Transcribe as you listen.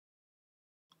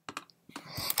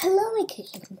Hello, my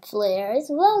kitchen flares.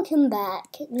 Welcome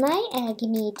back. My egg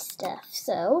needs stuff,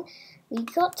 so we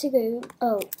got to go.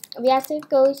 Oh, we have to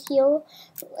go heal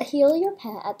your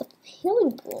pet at the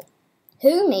healing pool.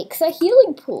 Who makes a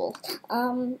healing pool?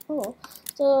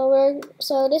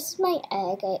 So this is my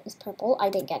egg. It's purple. I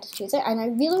didn't get to choose it, and I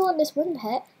really want this one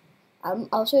pet.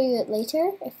 I'll show you it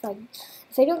later. If I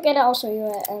don't get it, I'll show you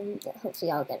it.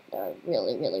 Hopefully I'll get it. I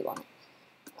really want it.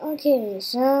 Okay,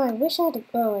 so I wish I had a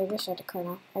car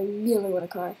now. I really want a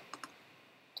car.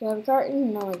 Do I have a car?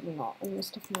 No, I do not. I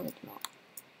must have not.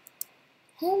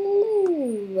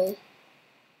 Hello.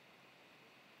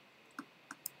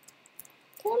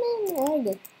 Come in,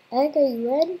 Egg. Egg, are you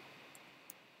ready?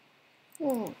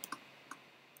 Oh.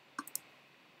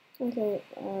 Okay,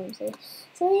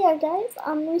 so yeah, guys,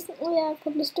 recently I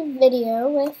published a video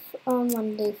with, one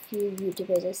of the few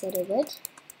YouTubers I said I would.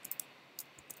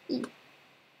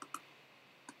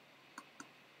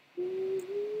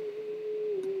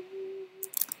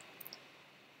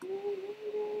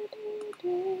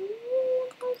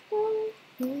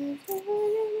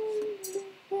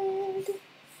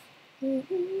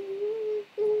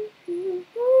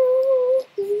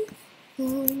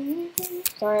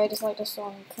 Sorry, I just like the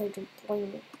song Code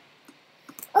Blame.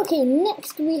 Okay,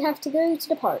 next we have to go to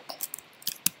the park.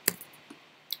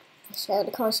 Stay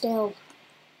the car still.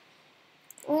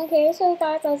 Okay, so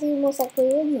guys, as you most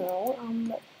likely know,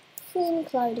 Free and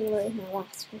Cloudy were in my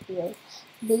last video.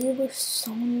 They were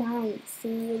so nice. They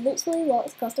literally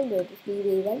walked across the road with me.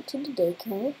 We went to the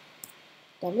daycare.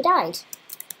 Then we died.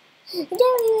 Then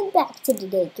we went back to the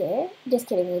daycare. Just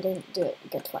kidding, we didn't do it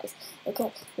good twice.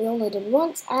 Okay, we only did it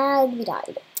once and we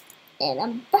died. And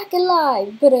I'm back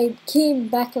alive, but I came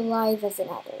back alive as an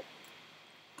adult.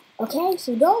 Okay,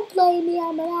 so don't blame me,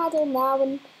 I'm an adult now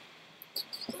and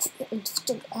I'm just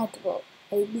an adult.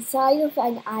 I'm the size of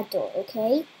an adult,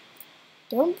 okay?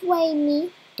 Don't blame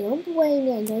me. Don't blame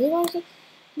me. I know you want to.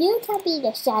 You can't be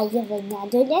the size of an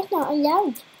adult. That's not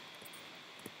allowed.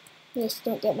 Yes,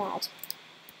 don't get mad.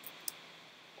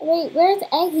 Wait, where's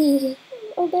Eggy?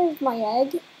 Oh, there's my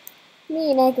egg.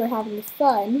 Me and Egg are having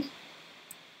fun.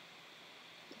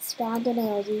 Stand on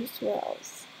LG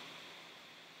swirls.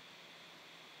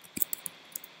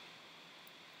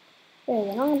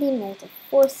 There's an beam, there's a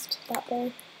forced that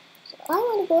way. So I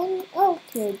want to go in. Oh,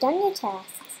 you're done your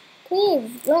tasks.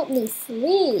 Please let me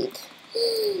sleep.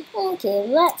 Okay,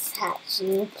 let's hatch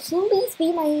you. Please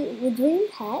be my dream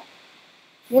pet.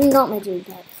 You're not my dream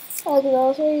pet. Okay,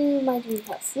 I'll show you my dream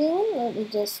pet soon. Let me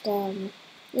just, you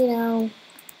know,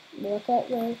 look at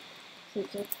your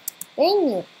future. Bring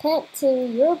your pet to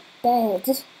your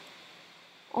bed.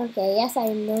 Okay, yes, I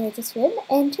know how to swim,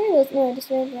 and turtles know how to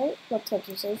swim, right? Well,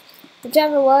 tortoises.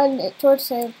 Whichever one,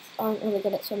 tortoises aren't really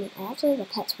good at swimming. I actually have a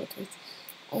pet tortoise.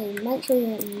 I might show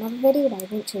you in another video, but I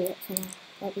won't show you it for now.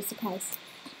 That'd be a surprise.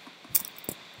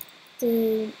 So,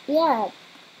 yeah.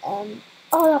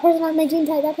 Oh, that person has my dream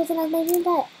pet. That person has my dream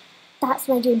pet. That's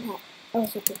my dream pet. Oh,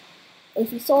 so cool.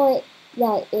 If you saw it,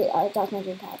 yeah, that's my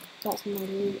dream pet. That's my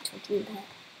literal dream pet.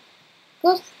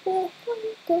 Go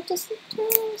to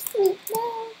sleep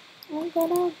now. I'm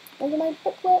gonna under my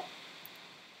booklet.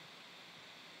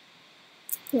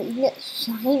 You get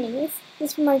shinies.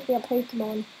 This reminds me of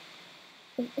Pokemon.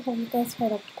 Have you guys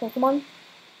heard of Pokemon?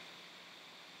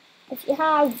 If you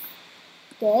have,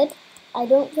 good. I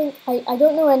don't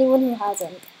know anyone who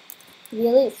hasn't.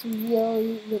 Really, it's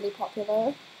really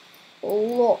popular.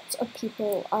 Lots of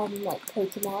people like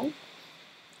Pokemon.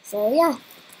 So yeah,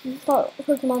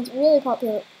 Pokemon's really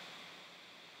popular.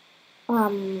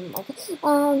 Pokemons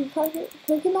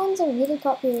are really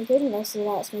popular game, so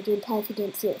that's my dream pet if you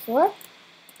didn't see it before.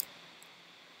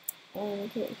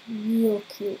 And it's real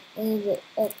cute, and it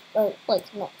like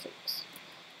milkshakes.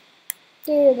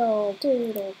 Turtle,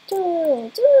 turtle, turtle,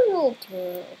 turtle,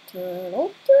 turtle,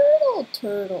 turtle, turtle,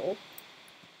 turtle.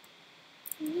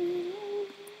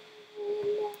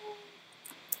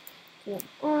 An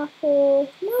apple.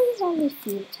 There's only a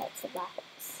few types of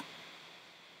apples.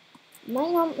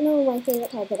 Might not know my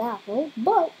favorite type of apple,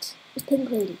 but it's pink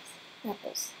ladies.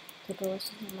 Apples. They're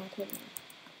delicious in my opinion.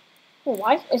 Oh,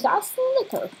 why is that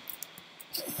Slicker?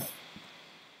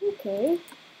 Okay.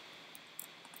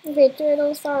 Okay,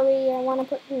 turtle, sorry, I want to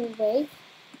put you away.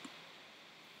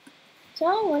 So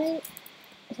I want to...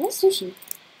 Is that sushi?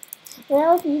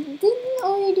 Well, if you didn't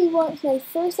already watch my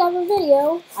first ever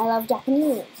video, I love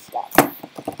Japanese stuff.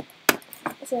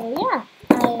 So yeah,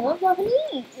 I love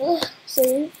Japanese.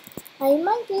 So I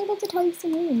might be able to tell you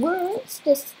some new words,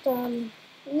 just, you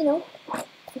know,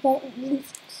 to get at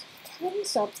least 10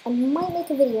 subs. I might make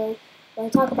a video where I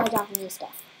talk about Japanese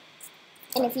stuff.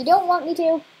 And if you don't want me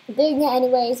to, I'm doing it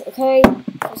anyways, okay?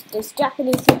 Those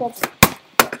Japanese people.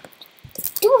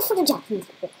 Do it for the Japanese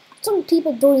people. Some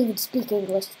people don't even speak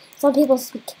English. Some people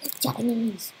speak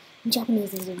Japanese. And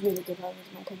Japanese is a really good language,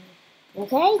 in my opinion.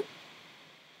 Okay?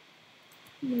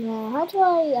 Now, how do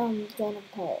I get a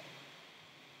pet?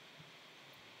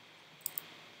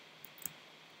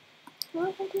 No,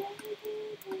 I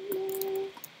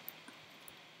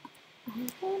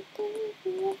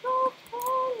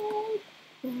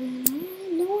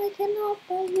cannot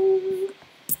buy you.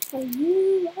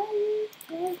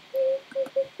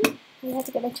 We have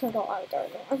to get a turtle out there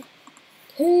now.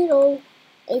 Turtle.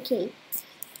 Okay.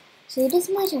 So this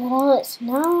is my turtle. It's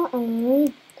now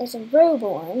it's a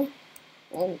Roborn.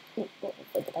 And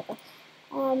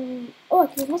oh,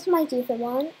 okay, what's my different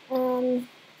one?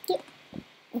 Yeah.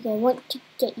 Okay, I want to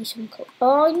get you some coat.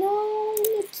 Oh no,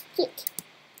 it's stick.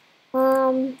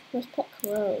 Let's pet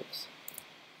crows.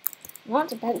 I want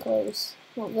to pet crows.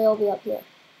 Well, they'll be up here.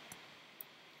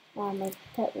 My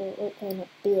pet will open up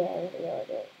there.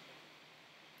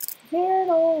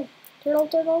 Turtle, turtle,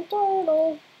 turtle,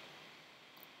 turtle.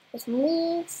 There's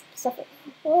leaves, stuff.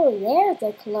 Oh, there's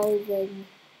the clothing.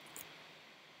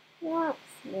 That's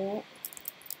it.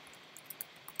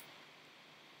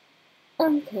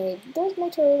 Okay, there's my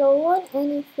turtle. Want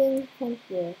anything from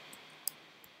here?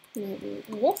 Maybe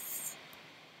this?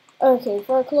 Okay,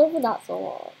 for a clover, that's a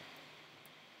lot.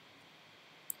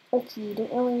 Okay, you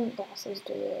don't really want glasses,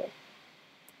 do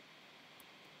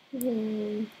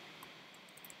you?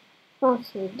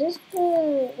 Okay,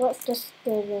 let's just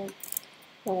go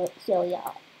to heal you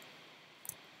out.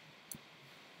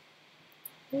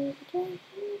 I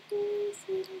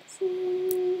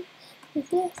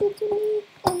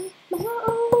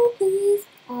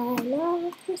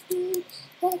love the speed,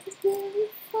 that is really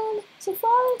fun. So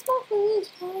far as my food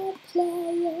can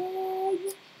play.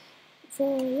 So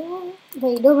yeah.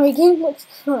 Wait, no, my game looks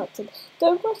corrupted.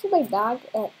 Don't question my bag.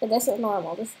 This is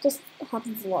normal. This just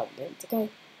happens a lot of games, okay?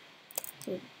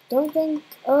 So don't think,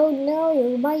 oh no,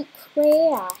 you might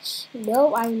crash.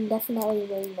 No, I'm definitely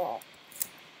doing that.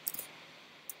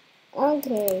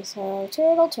 Okay, so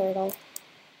turtle.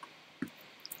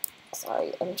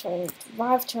 Sorry, I'm trying to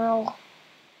revive turtle.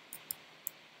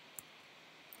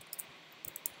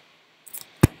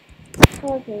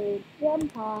 Okay,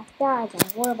 jump off. That's a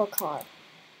horrible car.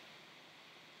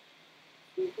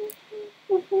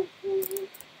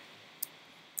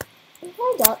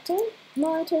 Hi, doctor.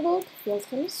 My turtle feels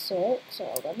kind of sick, so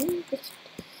let me just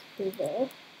be there.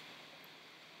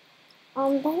 But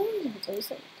I'm gonna do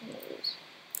something.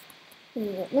 You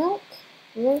get milk,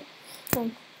 yeah,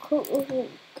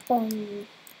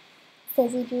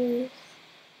 fizzy juice,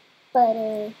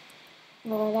 butter,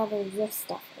 whatever this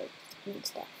stuff is, green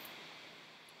stuff.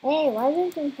 Hey, why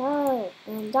did you go?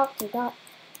 Doctor,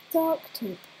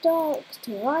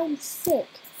 I'm sick.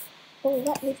 Oh,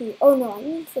 let me see. Oh no,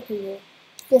 I'm sick of you.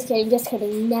 Just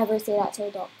kidding. Never say that to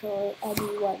a doctor or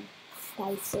anyone.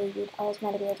 That is so rude. I was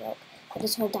meant to be a joke. I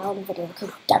just heard that on the video. I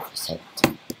could never say it.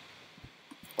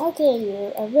 Okay,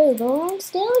 you're a Roborn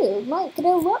still. You might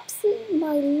grow up soon,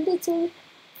 my little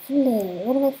flare.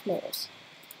 What are my flares?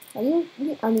 Are you?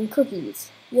 I mean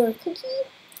cookies. You're a cookie?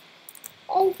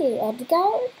 Okay,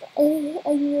 Edgar.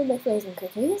 You're my frozen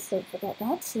cookies. Don't forget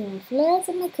that. So my flares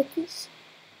and my cookies.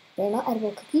 They're not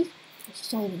edible cookies. They're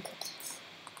shiny cookies.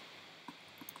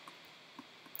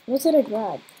 What's it I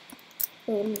grab?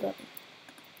 Oh, let me grab them.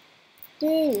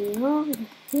 Dirty, huh?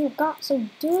 You got so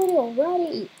dirty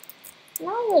already.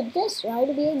 Now you're just trying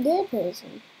to be a good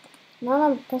person. Now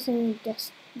I'm pressing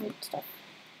just good stuff.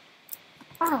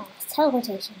 Ah,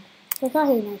 teleportation. Look how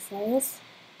nice that is.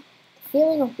 The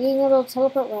feeling of being able to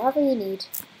teleport wherever you need.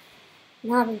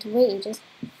 Not having to wait ages.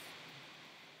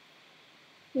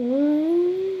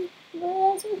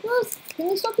 That's so close. Can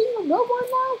you stop being a robot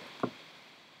now?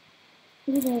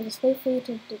 Okay, just wait for you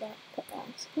to do that pet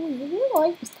bass. I really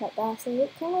like this pet bass. They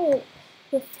look kind of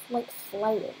with like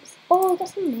flames. Oh, I got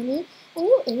some money. And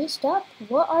you aged up.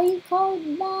 What are you called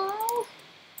now?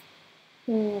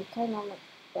 Kind of like,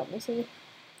 let me see.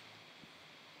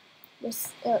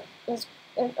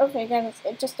 Okay, guys,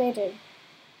 it just ended.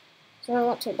 So it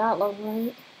won't take that long,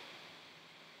 right?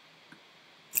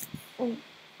 And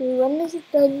when this is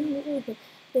done,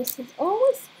 this is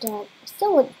almost done.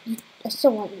 I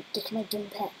still want you to get my dream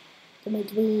pet. Get my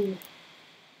dream.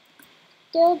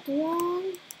 Still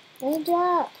wrong. And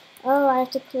drop. Oh, I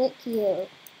have to click you.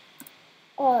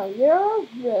 Oh, you're a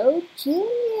Road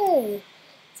Junior.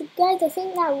 So guys, I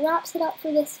think that wraps it up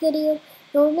for this video.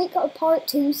 We'll make a part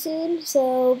 2 soon.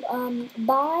 So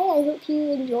bye. I hope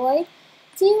you enjoyed.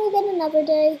 See you again another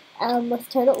day with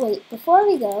Turtle. Wait, before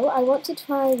we go, I want to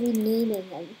try renaming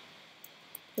them.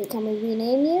 Okay, can we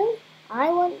rename you? I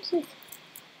want to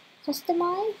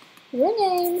customize your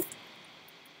name.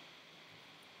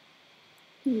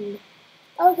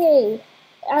 Okay.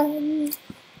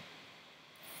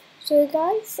 So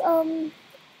guys, I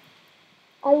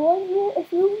want you,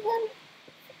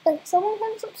 if someone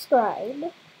can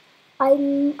subscribe, I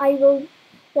will,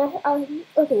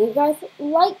 okay guys,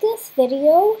 like this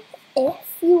video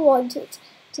if you want it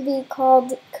to be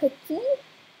called Cookie.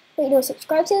 Wait, no,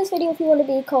 subscribe to this video if you want to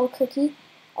be called Cookie,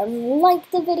 and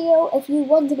like the video if you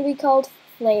want it to be called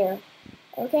Flare.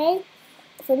 Okay?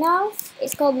 For now,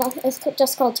 it's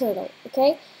just called Turtle.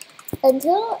 Okay?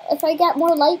 Until if I get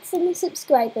more likes and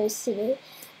subscribers today,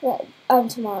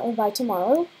 by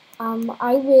tomorrow,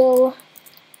 I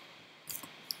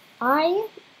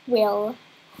will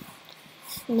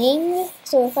name.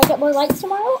 So if I get more likes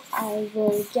tomorrow,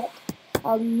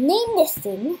 I'll name this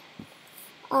thing.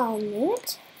 I'll name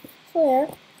it Flare.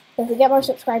 If we get more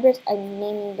subscribers, I'm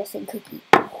naming this thing Cookie.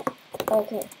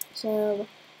 Okay, so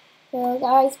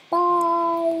guys,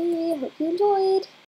 bye. Hope you enjoyed.